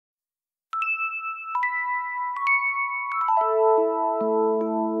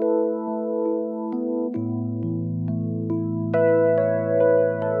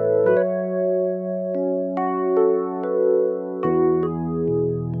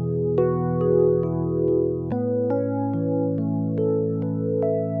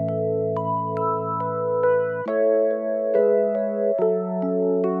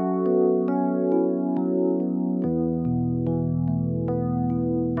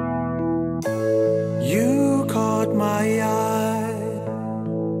caught my eye,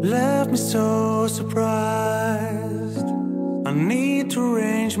 left me so surprised. I need to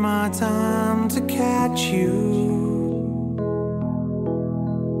arrange my time to catch you.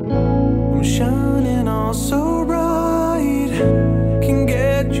 I'm shining all so bright, can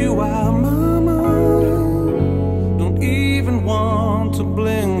get you out my mind. Don't even want to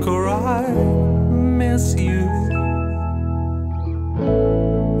blink or I miss you.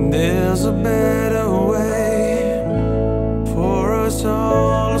 There's a better way for us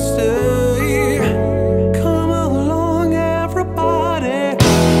all to stay. Come along, everybody.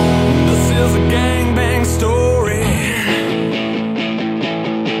 This is a gangbang story.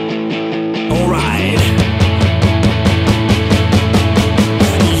 Alright.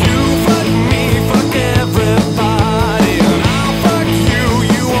 You fuck me, fuck everybody, and I'll fuck you,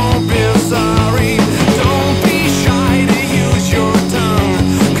 you won't be sorry. Don't be shy to use your tongue,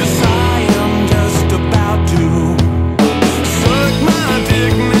 'cause I am just about to suck my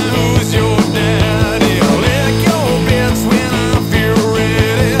dick. Now who's your daddy? I'll lick your bits when I feel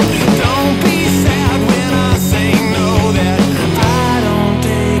ready. Don't be sad when I say no, that I don't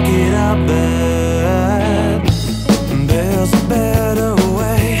take it up bad. There's a better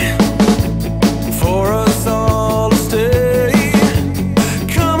way for us all to stay.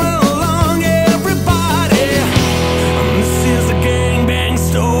 Come along, everybody. This is a gangbang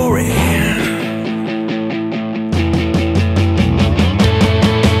story.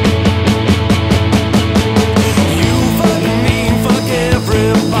 You fuck me, fuck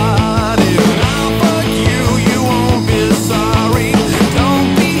everybody, and I'll fuck you, you won't be sorry. Don't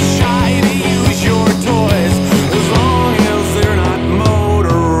be shy to use your toys, as long as they're not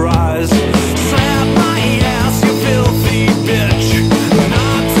motorized. Slap my ass, you filthy bitch.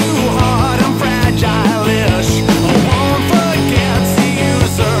 Not too hard, I'm fragile-ish. I won't forget to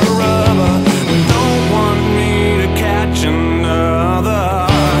use a rubber. Don't want me to catch another.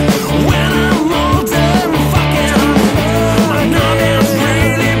 When I'm all done fucking, I know there's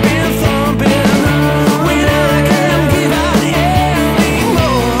really been thumping. When I can't give out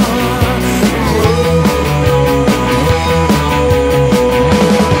anymore.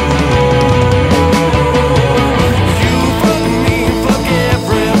 You fuck me, fuck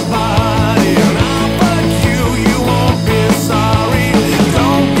everybody, and I'll fuck you, you won't be sorry.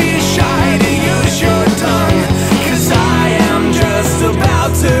 Don't be shy to use your tongue, 'cause I am just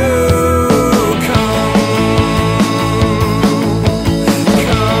about to come.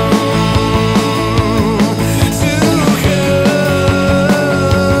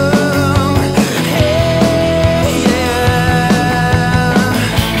 Hey, yeah.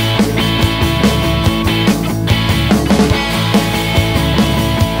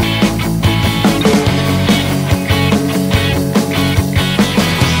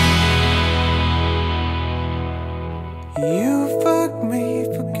 You fuck me,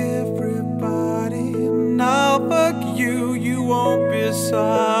 fuck everybody, and I'll fuck you, you won't be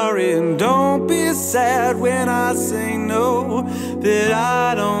sorry. And don't be sad when I say no, that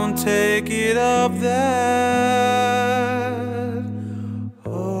I don't take it up there.